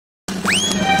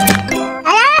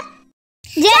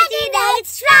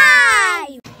Let's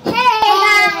try! Hey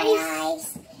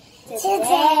guys!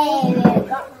 Today we're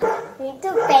going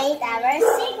to paint our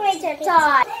signature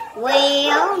toy.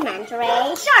 Whale, manta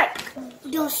ray, shark.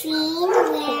 Dolphin,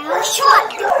 whale,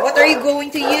 shark. What are you going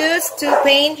to use to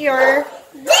paint your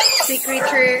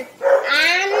signature?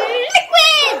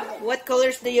 Liquid! What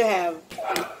colors do you have?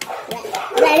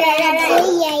 Red,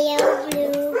 yellow,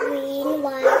 blue, green,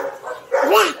 white,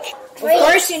 black. Of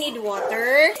course you need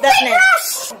water. That's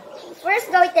next.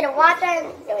 First go into the water,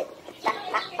 do it.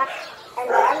 And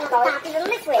then go into the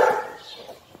liquid.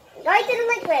 Go into the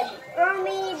liquid. Throw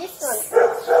me this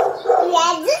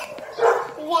one.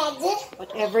 Red.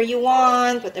 Whatever you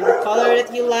want, whatever color that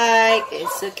you like,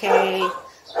 it's okay.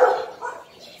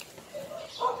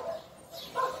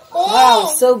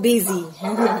 Wow, so busy.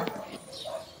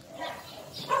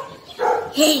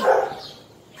 Hey,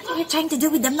 what are you trying to do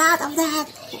with the mouth of that?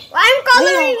 I'm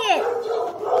coloring it.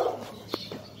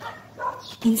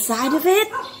 Inside of it?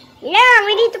 Yeah,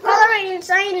 we need to color it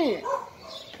inside.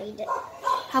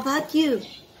 How about you?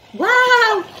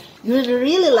 Wow, you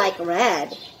really like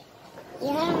red.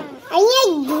 Yeah, I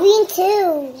like green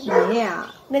too. Yeah.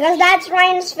 Because that's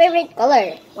Ryan's favorite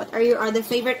color. What are your other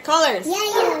favorite colors?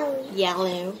 Yellow.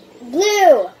 Yellow.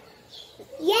 Blue.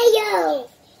 Yellow.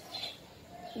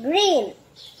 Green.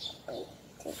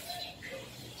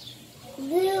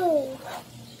 Blue.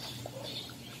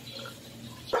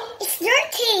 It's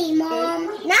dirty, Mom.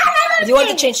 No. Do you want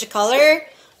to change the color?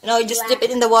 No, you just dip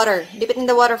it in the water. Dip it in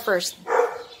the water first.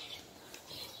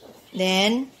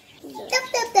 Then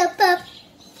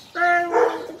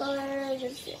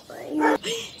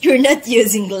you're not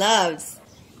using gloves.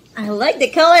 I like the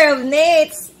color of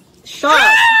Nate's shark.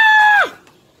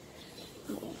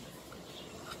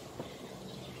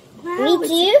 Me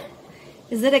too?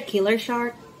 Is that a killer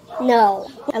shark?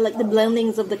 No. I like the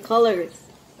blendings of the colors.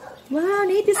 Wow,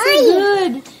 Nate is so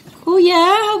good. Kuya,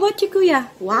 how about you, Kuya?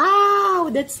 Wow,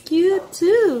 that's cute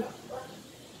too.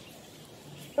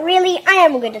 Really, I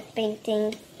am good at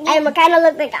painting. I am kind of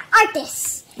look like an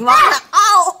artist. Wow.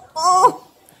 Oh.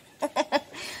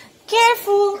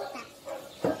 Careful.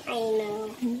 I know.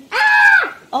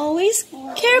 Always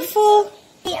careful.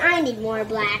 I need more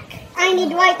black. I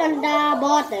need white on the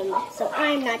bottom, so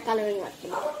I'm not coloring what the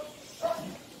bottom.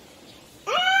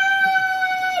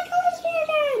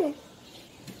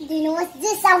 Do you know what's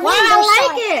this? A rainbow Wow, I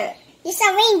shark. like it. It's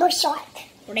a rainbow shark.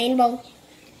 Rainbow.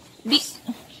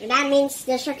 That means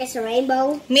the shark is a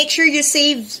rainbow. Make sure you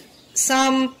save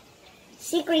some.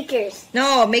 Sea creatures.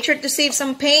 No, make sure to save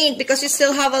some paint because you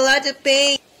still have a lot of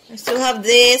paint. You still have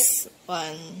this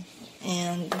one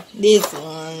and this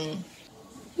one.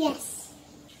 Yes.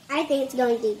 I think it's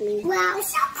going to be. Wow,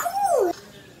 it's so cool.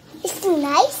 It's so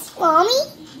nice, Mommy.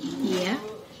 Yeah.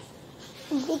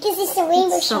 Because it's a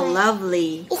rainbow It's so shark.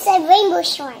 lovely. It's a rainbow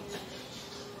shark.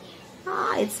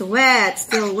 Ah, it's wet,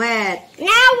 still wet.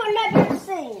 Now we're not going to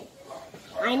sing.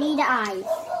 I need the eyes.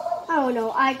 Oh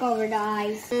no, I covered the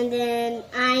eyes. And then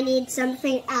I need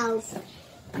something else.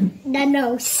 The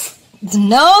nose. The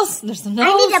nose? There's the nose?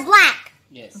 I need the black.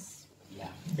 Yes. Yeah.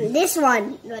 This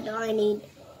one. What do I need?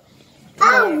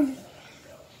 Oh.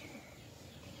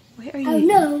 Where are you? Oh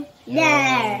no.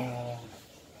 There.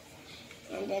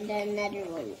 And then another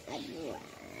one.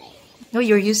 No,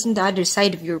 you're using the other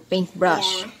side of your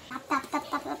paintbrush.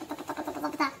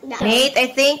 Yeah. Nate, I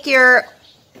think you're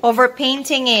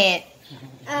overpainting it.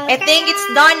 I think it's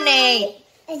done, Nate.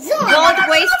 Don't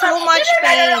waste too much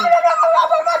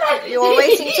paint. You're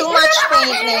wasting too much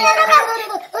paint, Nate.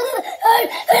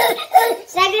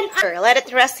 Second. Let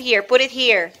it rest here. Put it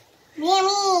here.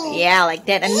 Yummy. Yeah, like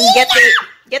that. And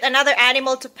get another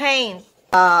animal to paint.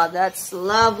 Ah, that's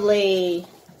lovely.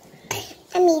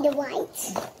 I need the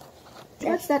white.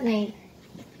 What's that, Nate?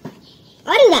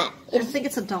 What is that? I think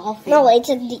it's a dolphin. No, it's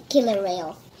a killer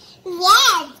whale.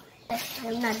 Yes.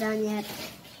 I'm not done yet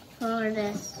for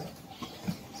this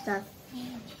stuff.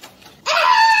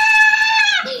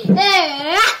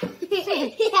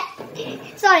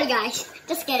 Sorry, guys.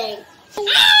 Just kidding.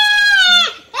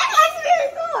 That was really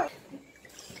cool.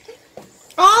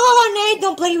 Oh, Nate,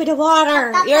 don't play with the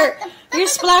water. You're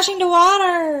splashing the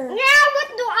water. Now, what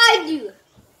do I do?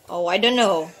 Oh, I don't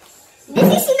know. This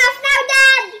is enough now,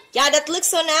 Dad. Yeah, that looks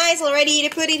so nice already. To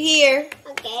put it here.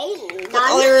 Okay, Put done.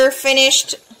 all your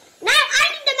finished Now I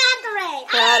need the manta ray.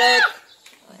 product.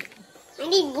 I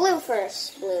need blue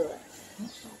first. Blue.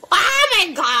 Oh my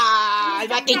God!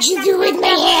 What did you do with my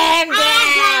hand? Blah,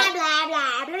 blah,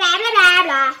 blah, blah, blah, blah,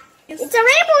 blah. It's a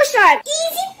rainbow shark.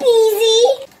 Easy peasy.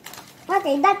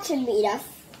 Okay, that should be enough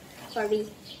for me.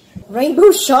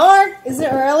 Rainbow shark? Is it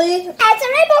early? It's a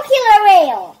rainbow killer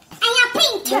whale. And a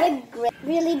painter.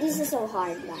 Really, this is so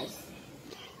hard, guys.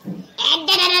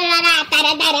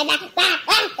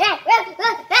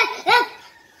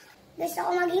 Gusto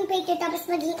ko maging painter tapos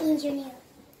maging engineer.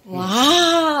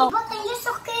 Wow! But I'm just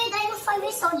a kid. I'm 5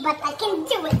 years old, but I can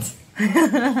do it.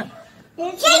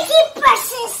 JT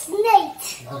versus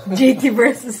Nate. JT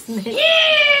versus Nate.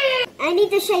 I need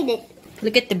to shade it.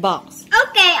 Look at the box.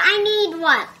 Okay, I need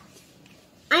what?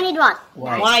 I need what?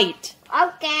 White.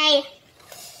 Okay.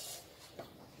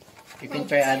 You can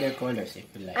try other colors if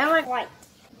you like. I want white.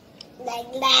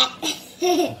 Like that.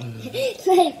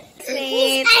 Like,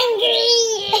 he's angry.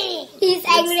 He's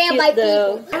angry at my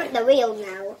people. I want the wheel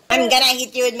now. I'm gonna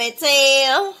hit you with my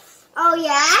tail. Oh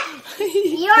yeah?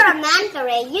 You're a manta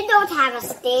ray. You don't have a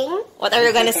sting. What are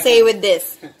you gonna say with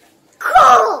this?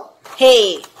 Cool!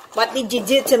 Hey, what did you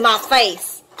do to my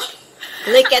face?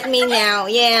 Look at me now.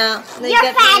 Yeah, look You're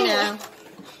at funny. me now.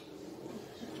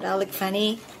 Do I look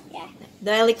funny? Yeah.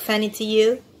 Do I look funny to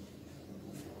you?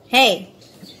 Hey,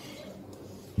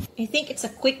 I think it's a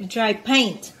quick dry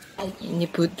paint. And you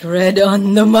put red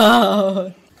on the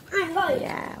mouth. I'm going.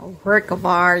 Yeah, work of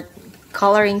art.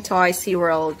 Coloring Toy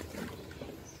SeaWorld.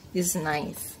 This is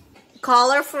nice.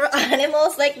 Colorful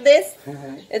animals like this.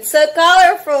 It's so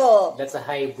colorful. That's a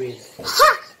hybrid.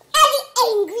 Ha! Eddie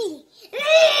angry.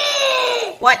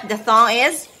 What the song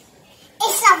is?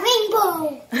 It's a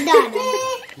rainbow. Done.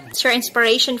 It's your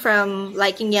inspiration from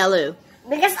liking yellow.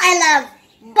 Because I love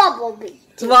Bumblebee.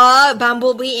 Wow,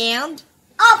 Bumblebee and?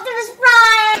 Optimus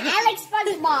Prime. I like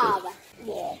SpongeBob.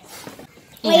 Yeah.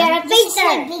 We are a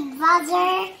painter. Big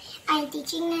Brother. I'm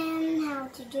teaching him how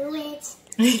to do it.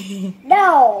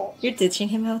 No. You're teaching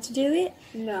him how to do it?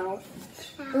 No.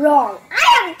 Wrong. I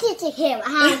am teaching him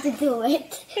how to do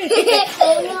it.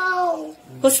 No.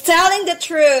 Who's telling the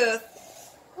truth?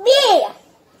 Me.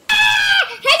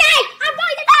 Hey guys, I'm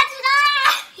going to touch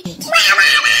it.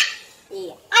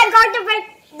 Yeah. I'm going to break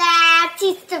the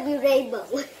teeth to be rainbow.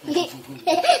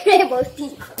 Rainbow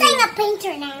teeth. I'm a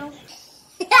painter now.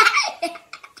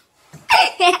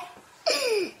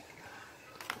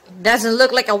 Doesn't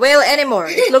look like a whale anymore.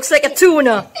 It looks like a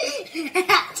tuna.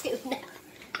 Tuna.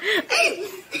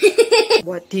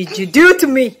 What did you do to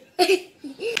me? Not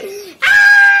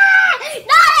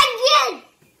again!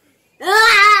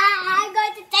 I'm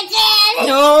going to touch it!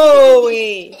 No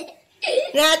way.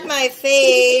 Not my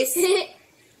face. I'm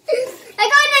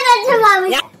going to touch it, Mommy.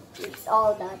 Yeah. It's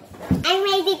all done. I'm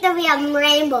ready to be a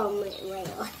rainbow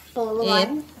whale. Cool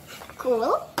one.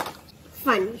 Cool.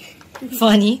 Fun.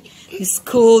 Funny. This is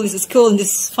cool. This is cool. And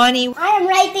this is funny. I am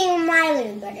writing my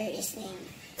little brother's name.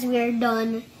 We're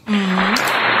done.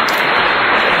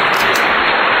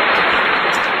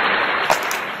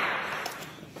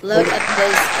 Look at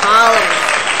those colors.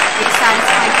 It's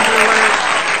satisfied to the work.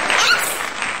 Yes!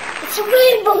 It's a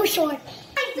rainbow short.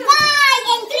 Bye!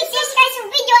 And please subscribe to the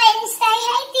video and stay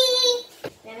healthy.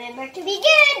 Remember to be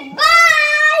good. Bye!